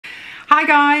Hi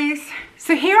guys,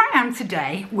 so here I am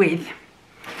today with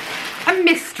a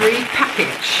mystery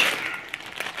package.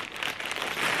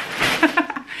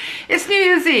 It's New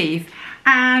Year's Eve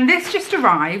and this just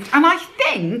arrived, and I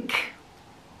think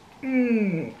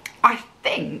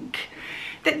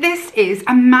that this is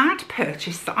a mad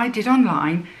purchase that I did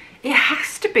online. It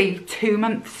has to be 2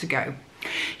 months ago.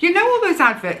 You know all those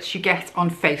adverts you get on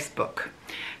Facebook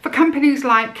for companies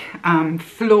like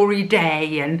Flory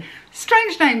Day and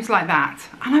strange names like that,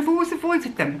 and I've always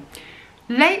avoided them.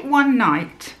 Late one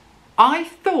night, I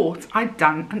thought I'd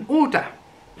done an order,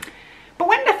 but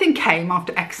when nothing came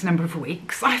after X number of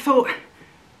weeks, I thought,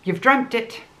 you've dreamt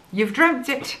it, you've dreamt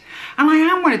it. And I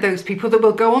am one of those people that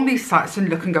will go on these sites and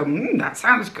look and go, that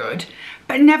sounds good,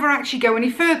 but never actually go any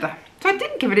further. So I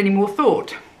didn't give it any more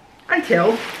thought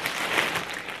until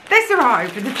this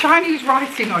arrived with the Chinese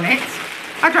writing on it,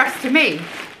 addressed to me.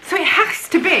 So it has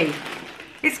to be.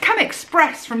 It's come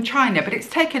express from China, but it's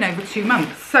taken over 2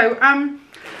 months. So I'm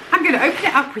going to open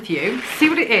it up with you, see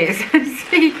what it is, and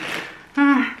see,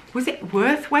 was it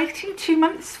worth waiting 2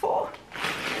 months for?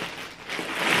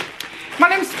 My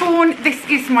name's Fawn, this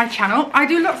is my channel. I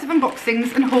do lots of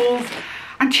unboxings and hauls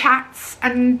and chats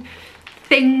and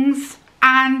things,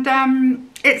 and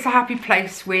it's a happy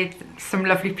place with some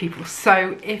lovely people.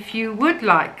 So if you would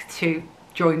like to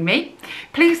join me,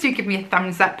 please do give me a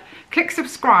thumbs up, click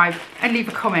subscribe and leave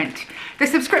a comment. The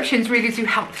subscriptions really do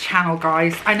help the channel,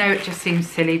 guys. I know it just seems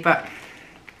silly, but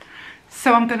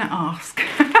so I'm gonna ask.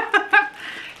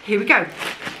 Here we go.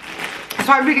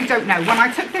 So I really don't know. When I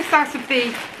took this out of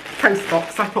the post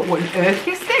box, I thought, what on earth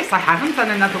is this? I haven't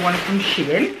done another one from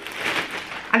Shein,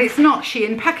 and it's not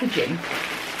Shein packaging,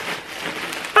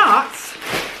 but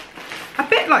a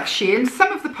bit like Shein,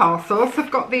 some of the parcels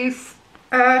have got these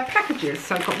packages.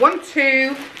 So I've got 1,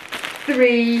 2,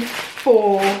 3,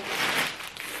 4,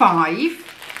 5,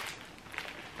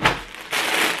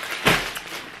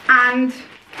 and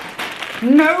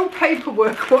no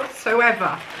paperwork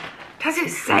whatsoever. Does it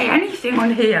say anything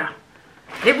on here?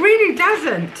 It really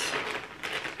doesn't.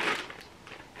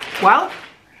 Well,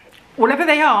 whatever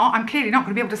they are, I'm clearly not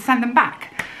going to be able to send them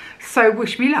back. So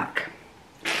wish me luck.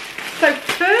 So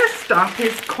first up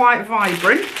is quite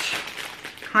vibrant,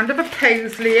 kind of a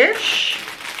paisley-ish.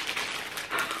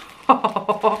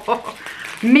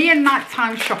 Me and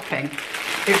nighttime shopping.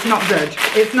 It's not good.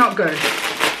 It's not good.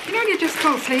 You know when you just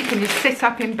can't sleep and you sit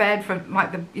up in bed for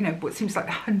like the, what seems like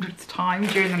the 100th time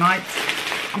during the night?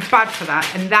 I'm bad for that,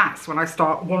 and that's when I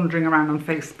start wandering around on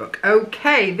Facebook.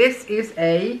 Okay, this is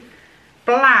a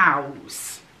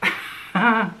blouse.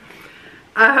 I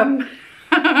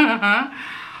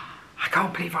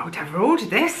can't believe I would ever order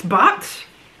this, but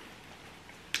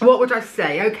what would I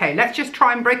say? Okay, let's just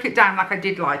try and break it down like I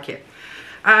did like it.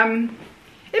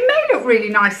 It may look really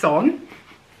nice on.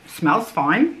 Smells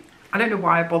fine. I don't know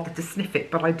why I bothered to sniff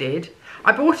it, but I did.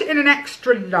 I bought it in an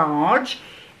extra large.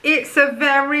 It's a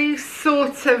very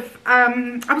sort of, I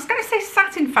was going to say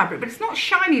satin fabric, but it's not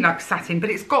shiny like satin, but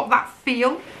it's got that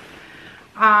feel.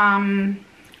 Are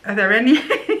there any?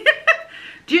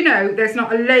 Do you know there's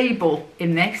not a label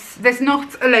in this? There's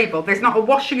not a label. There's not a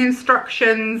washing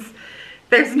instructions.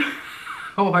 There's no,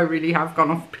 oh, I really have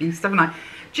gone off piece, haven't I?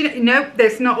 Do you know, no,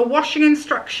 there's not a washing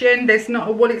instruction. There's not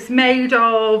a what it's made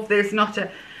of. There's not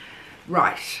a,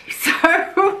 right.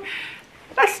 So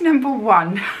that's number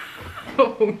one.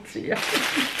 Oh dear.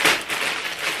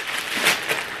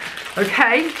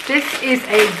 Okay, this is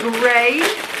a grey.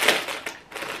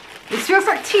 This feels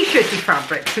like t-shirty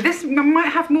fabric, so this, I might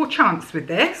have more chance with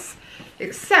this.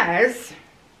 It says,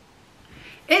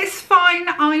 it's fine,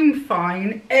 I'm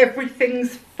fine,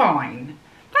 everything's fine.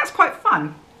 That's quite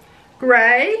fun.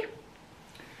 Grey,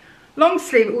 long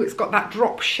sleeve. Oh, it's got that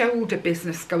drop shoulder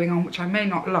business going on, which I may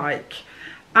not like.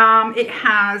 It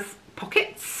has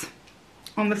pockets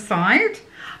on the side.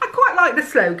 I quite like the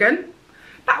slogan.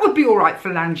 That would be all right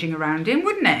for lounging around in,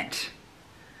 wouldn't it?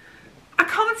 I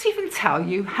can't even tell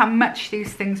you how much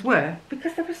these things were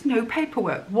because there was no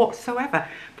paperwork whatsoever,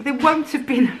 but there won't have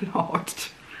been a lot.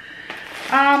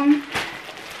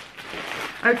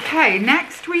 Okay,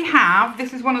 next we have,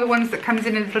 this is one of the ones that comes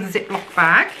in a little Ziploc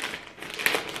bag.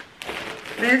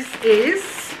 This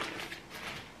is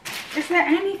there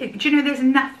anything? Do you know there's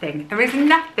nothing? There is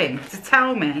nothing to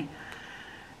tell me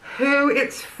who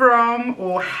it's from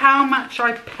or how much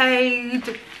I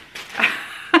paid.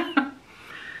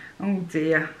 Oh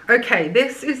dear. Okay,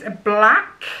 this is a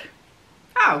black.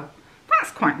 Oh, that's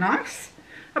quite nice.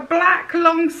 A black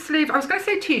long sleeve. I was going to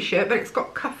say t-shirt, but it's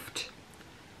got cuffed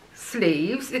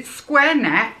sleeves. It's square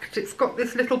necked. It's got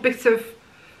this little bit of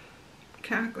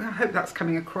I hope that's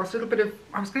coming across. A little bit of,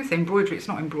 I was going to say embroidery, it's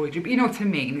not embroidery, but you know what I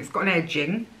mean. It's got an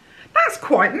edging. That's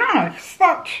quite nice.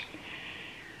 That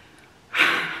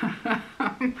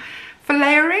for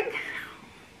layering.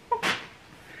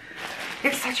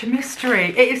 It's such a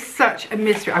mystery. It is such a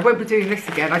mystery. I won't be doing this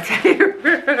again, I tell you.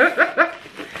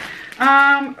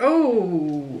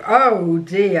 Oh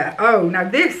dear. Oh, now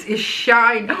this is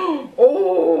shine.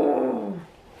 Oh,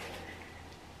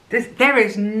 there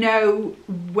is no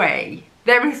way.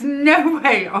 There is no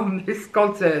way on this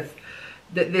God's earth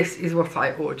that this is what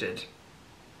I ordered.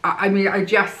 I mean,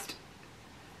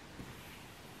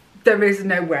 there is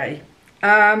no way.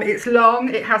 It's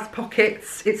long, it has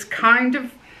pockets, it's kind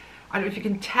of, I don't know if you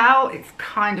can tell, it's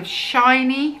kind of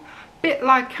shiny, a bit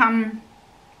like, you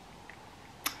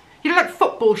know, like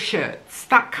football shirts,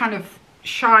 that kind of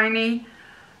shiny.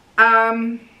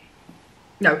 No,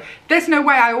 there's no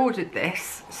way I ordered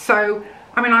this. So,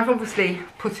 I mean, I've obviously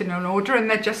put in an order and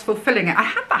they're just fulfilling it. I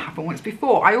had that happen once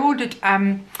before. I ordered, I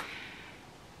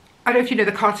don't know if you know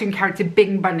the cartoon character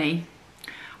Bing Bunny.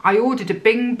 I ordered a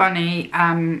Bing Bunny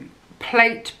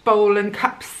plate, bowl and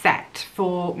cup set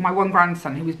for my one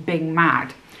grandson who was Bing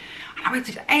mad. And I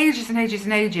waited ages and ages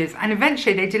and ages, and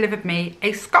eventually they delivered me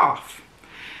a scarf.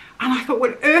 And I thought,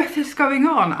 what on earth is going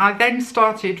on? I then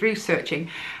started researching,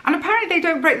 and apparently they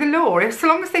don't break the law. So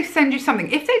long as they send you something,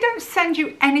 if they don't send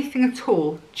you anything at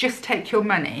all, just take your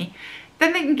money,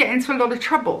 then they can get into a lot of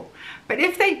trouble. But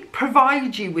if they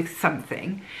provide you with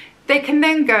something, they can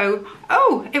then go,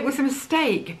 oh, it was a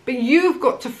mistake, but you've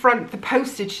got to front the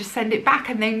postage to send it back,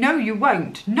 and they know you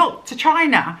won't, not to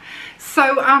China.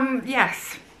 So,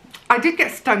 yes, I did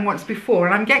get stung once before,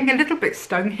 and I'm getting a little bit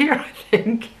stung here, I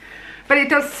think. But it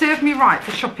does serve me right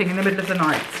for shopping in the middle of the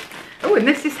night. Oh, and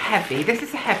this is heavy. This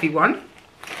is a heavy one.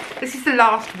 This is the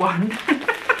last one.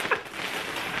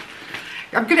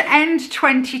 I'm going to end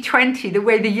 2020 the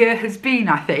way the year has been,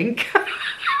 I think.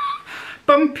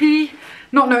 Bumpy,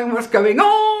 not knowing what's going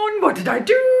on. What did I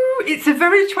do? It's a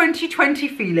very 2020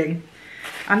 feeling.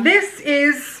 And this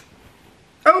is,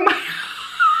 oh my,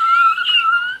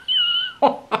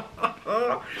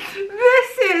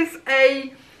 this is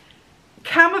a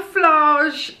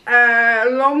camouflage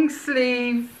long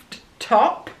sleeved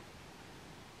top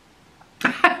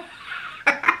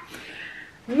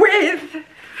with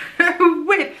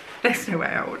there's no way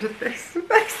I ordered this.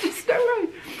 There's just no way.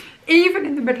 Even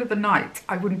in the middle of the night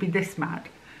I wouldn't be this mad.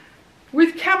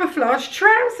 With camouflage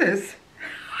trousers.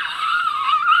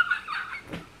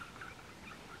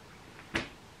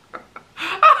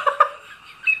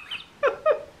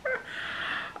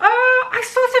 I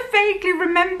sort of vaguely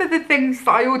remember the things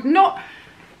that I ordered, not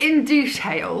in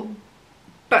detail,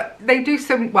 but they do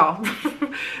some, well,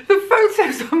 the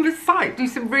photos on the site do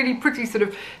some really pretty sort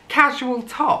of casual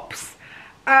tops.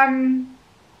 There's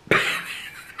no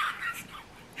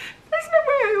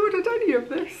way I ordered any of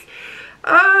this.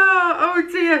 Oh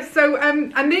dear. So,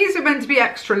 and these are meant to be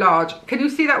extra large. Can you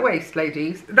see that waist,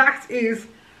 ladies? That is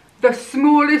the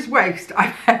smallest waist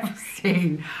I've ever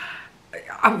seen.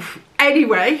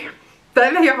 Anyway,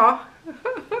 there they are.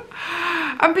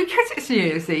 And because it's New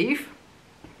Year's Eve,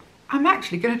 I'm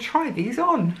actually going to try these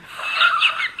on.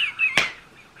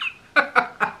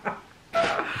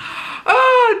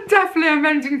 Oh, definitely I'm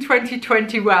ending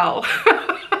 2020 well.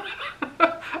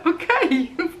 Okay,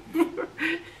 here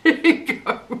it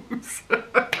goes. I'm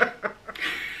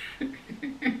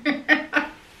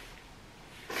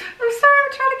sorry,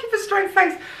 I'm trying to keep a straight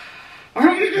face.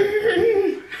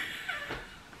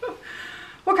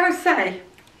 What can I say?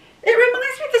 It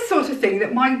reminds me of the sort of thing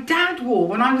that my dad wore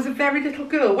when I was a very little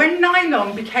girl, when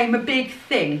nylon became a big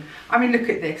thing. I mean, look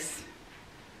at this.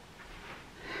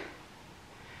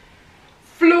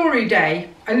 Flory Day.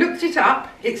 I looked it up.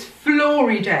 It's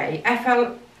Flory Day.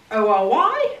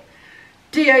 F-L-O-R-Y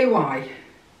D-A-Y.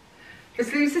 The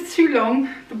sleeves are too long.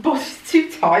 The body's too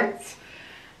tight.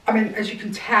 I mean, as you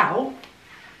can tell,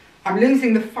 I'm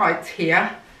losing the fight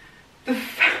here. The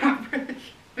fabric.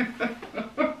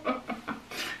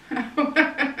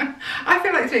 I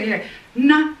feel like saying, you know,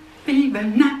 nut fever,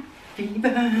 nut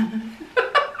fever.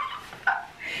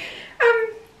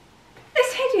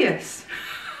 It's hideous.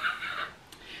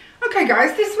 Okay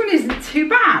guys, this one isn't too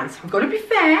bad. I've got to be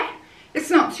fair. It's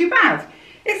not too bad.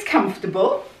 It's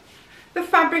comfortable. The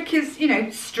fabric is, you know,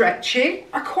 stretchy.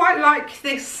 I quite like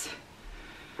this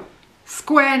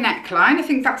square neckline. I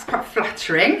think that's quite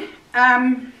flattering.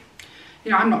 You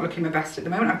know, I'm not looking my best at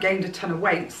the moment. I've gained a ton of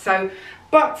weight, so,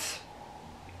 but,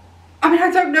 I mean,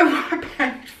 I don't know what I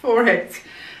paid for it.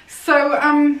 So,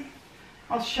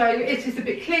 I'll show you. It is a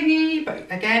bit clingy, but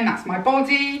again, that's my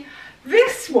body.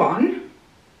 This one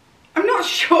I'm not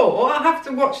sure, I'll have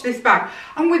to watch this back.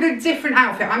 And with a different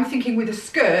outfit, I'm thinking with a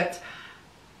skirt,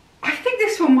 I think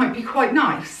this one might be quite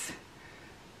nice.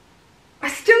 I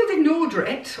still didn't order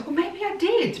it, or maybe I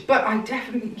did, but I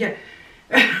definitely, yeah.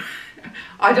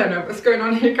 I don't know what's going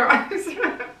on here, guys.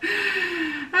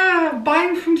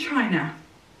 Buying from China.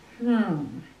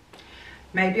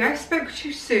 Maybe I spoke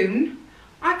too soon.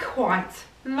 I quite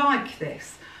like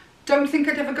this. Don't think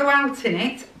I'd ever go out in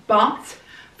it, but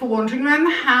for wandering around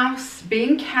the house,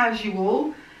 being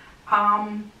casual,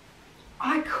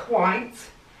 I quite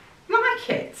like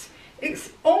it.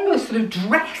 It's almost sort of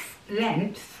dress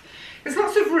length. There's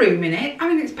lots of room in it. I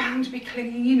mean, it's bound to be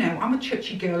clean, you know. I'm a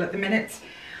churchy girl at the minute.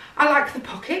 I like the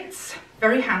pockets,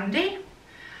 very handy.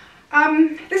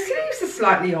 The sleeves are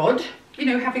slightly odd, you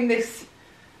know, having this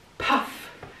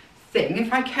puff thing.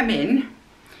 If I come in,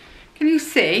 can you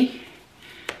see?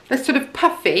 They're sort of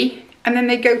puffy and then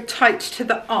they go tight to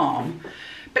the arm.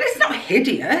 But it's not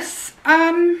hideous.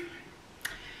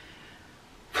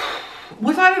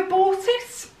 Would I have bought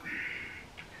it?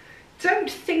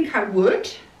 Don't think I would.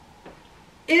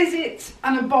 Is it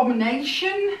an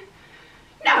abomination?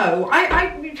 No,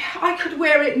 I could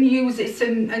wear it and use it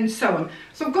and so on.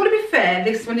 So I've got to be fair,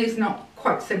 this one is not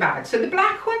quite so bad. So the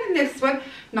black one and this one,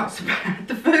 not so bad.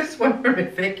 The first one,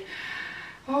 horrific.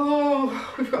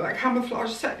 Oh, we've got that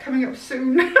camouflage set coming up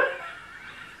soon.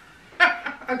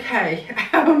 Okay,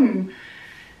 again,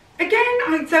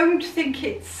 I don't think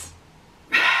it's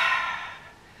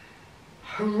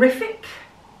horrific.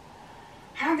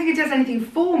 I don't think it does anything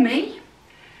for me.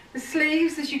 The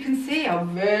sleeves, as you can see, are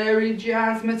very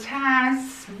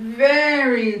jazzmatazz,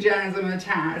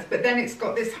 but then it's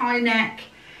got this high neck,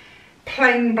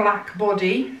 plain black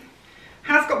body,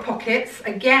 has got pockets.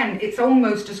 Again, it's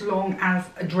almost as long as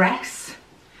a dress.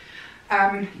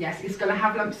 Yes, it's going to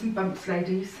have lumps and bumps,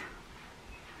 ladies.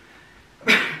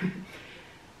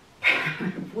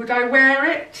 Would I wear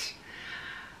it?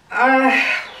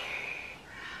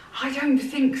 I don't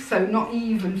think so, not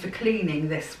even for cleaning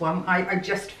this one. I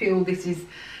just feel this is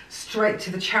straight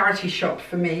to the charity shop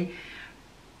for me.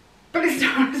 But it's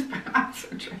not as bad. I'm so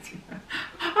dreading that.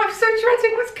 I'm so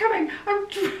dreading what's coming. I'm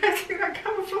dreading that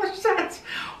camouflage set.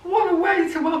 What a way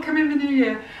to welcome in the new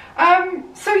year.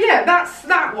 So yeah, that's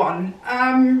that one.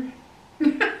 And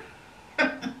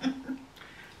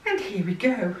here we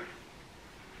go.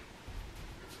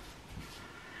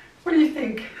 What do you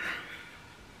think?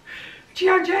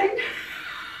 G.I. Jane?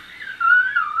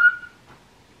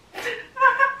 I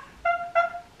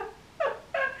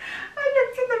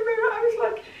looked in the mirror, I was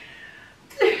like,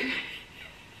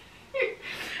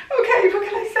 okay, what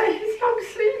can I say? It's long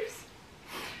sleeves.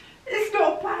 It's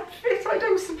not a bad fit, I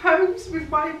don't suppose, with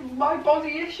my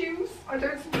body issues. I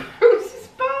don't suppose it's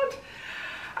bad.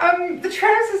 The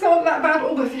trousers aren't that bad,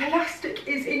 although the elastic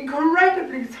is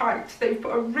incredibly tight. They've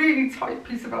put a really tight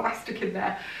piece of elastic in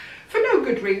there for no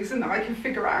good reason that I can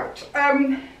figure out.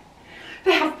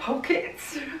 They have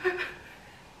pockets.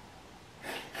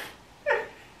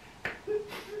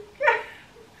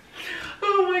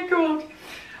 Oh my god.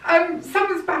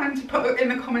 Someone's bound to put in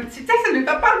the comments, it doesn't look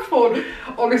that bad for.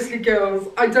 Honestly, girls,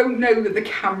 I don't know that the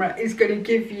camera is going to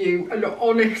give you an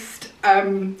honest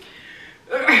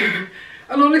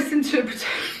interpretation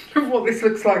of what this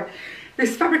looks like.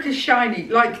 This fabric is shiny,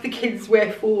 like the kids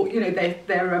wear for, you know, their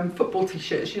football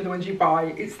t-shirts, you know, the ones you buy.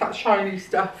 It's that shiny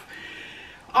stuff.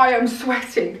 I am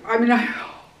sweating. I mean, I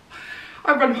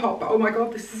run hot, but oh my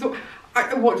god, this is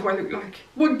what do I look like?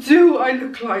 What do I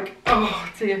look like?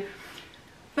 Oh dear.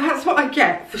 That's what I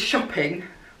get for shopping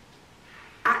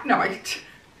at night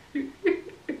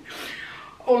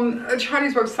on a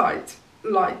Chinese website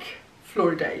like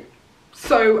Floriday.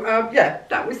 So yeah,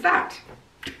 that was that.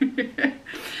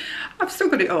 I've still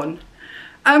got it on.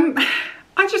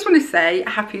 I just want to say a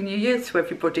Happy New Year to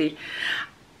everybody.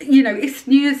 You know, it's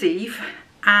New Year's Eve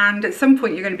and at some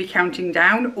point you're going to be counting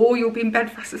down, or you'll be in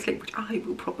bed fast asleep, which I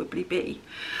will probably be.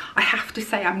 I have to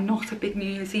say I'm not a big New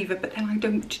Year's Ever, but then I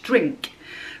don't drink.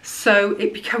 So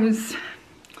it becomes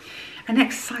an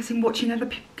exercise in watching other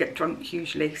people get drunk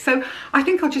usually. So I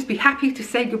think I'll just be happy to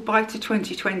say goodbye to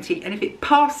 2020, and if it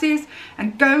passes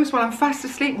and goes while I'm fast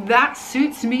asleep, that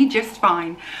suits me just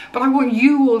fine. But I want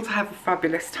you all to have a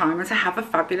fabulous time and to have a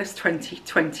fabulous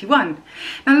 2021.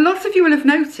 Now, lots of you will have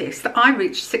noticed that I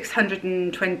reached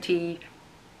 620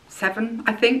 7,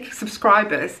 I think,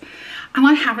 subscribers, and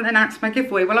I haven't announced my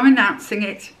giveaway. Well, I'm announcing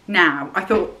it now. I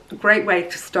thought a great way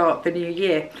to start the new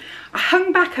year. I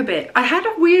hung back a bit. I had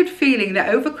a weird feeling that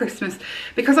over Christmas,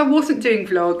 because I wasn't doing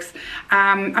vlogs,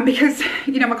 and because,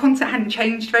 you know, my content hadn't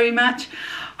changed very much,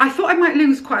 I thought I might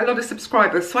lose quite a lot of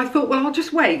subscribers. So I thought, well, I'll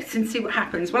just wait and see what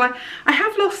happens. Well, I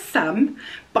have lost some,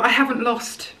 but I haven't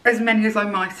lost as many as I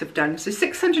might have done. So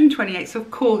 628, so of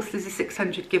course there's a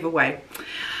 600 giveaway.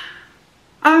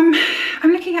 I'm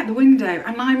looking out the window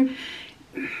and I'm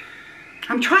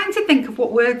trying to think of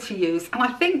what word to use, and I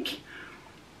think,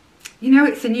 you know,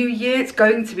 it's a new year, it's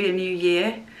going to be a new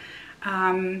year.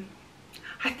 I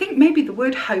think maybe the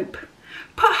word hope.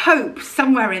 Put hope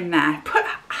somewhere in there. Put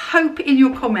hope in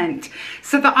your comment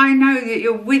so that I know that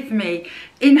you're with me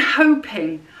in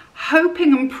hoping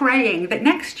and praying that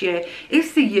next year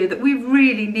is the year that we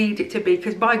really need it to be,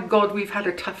 because by God, we've had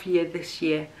a tough year this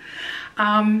year.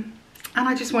 And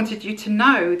I just wanted you to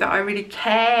know that I really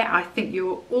care. I think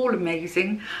you're all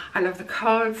amazing. I love the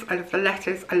cards, I love the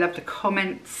letters, I love the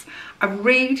comments. I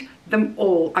read them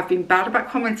all. I've been bad about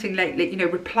commenting lately, you know,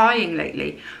 replying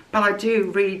lately, but I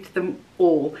do read them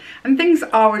all. And things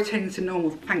are returning to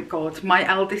normal, thank God. My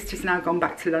eldest has now gone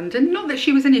back to London. Not that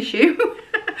she was an issue,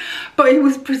 but it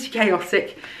was pretty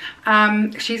chaotic.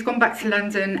 She's gone back to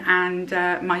London, and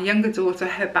my younger daughter,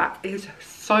 her back is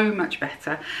so much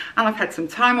better, and I've had some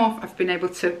time off. I've been able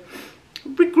to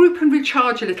regroup and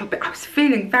recharge a little bit. I was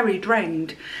feeling very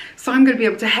drained, so I'm going to be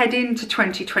able to head into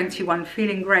 2021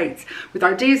 feeling great, with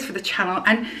ideas for the channel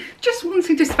and just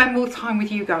wanting to spend more time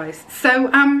with you guys.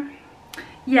 So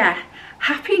yeah,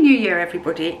 happy new year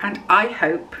everybody, and I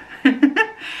hope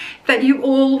that you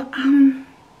all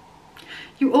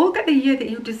get the year that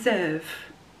you deserve.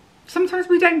 Sometimes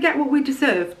we don't get what we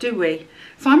deserve, do we?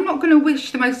 So I'm not going to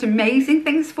wish the most amazing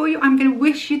things for you. I'm going to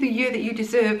wish you the year that you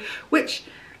deserve, which,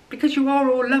 because you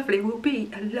are all lovely, will be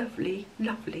a lovely,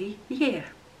 lovely year.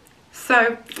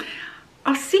 So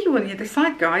I'll see you on the other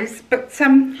side, guys, but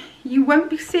you won't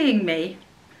be seeing me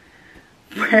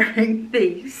wearing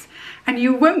these, and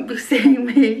you won't be seeing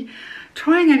me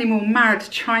trying any more mad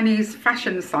Chinese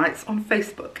fashion sites on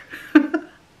Facebook.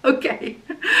 Okay.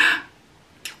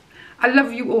 I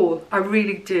love you all, I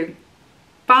really do.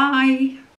 Bye.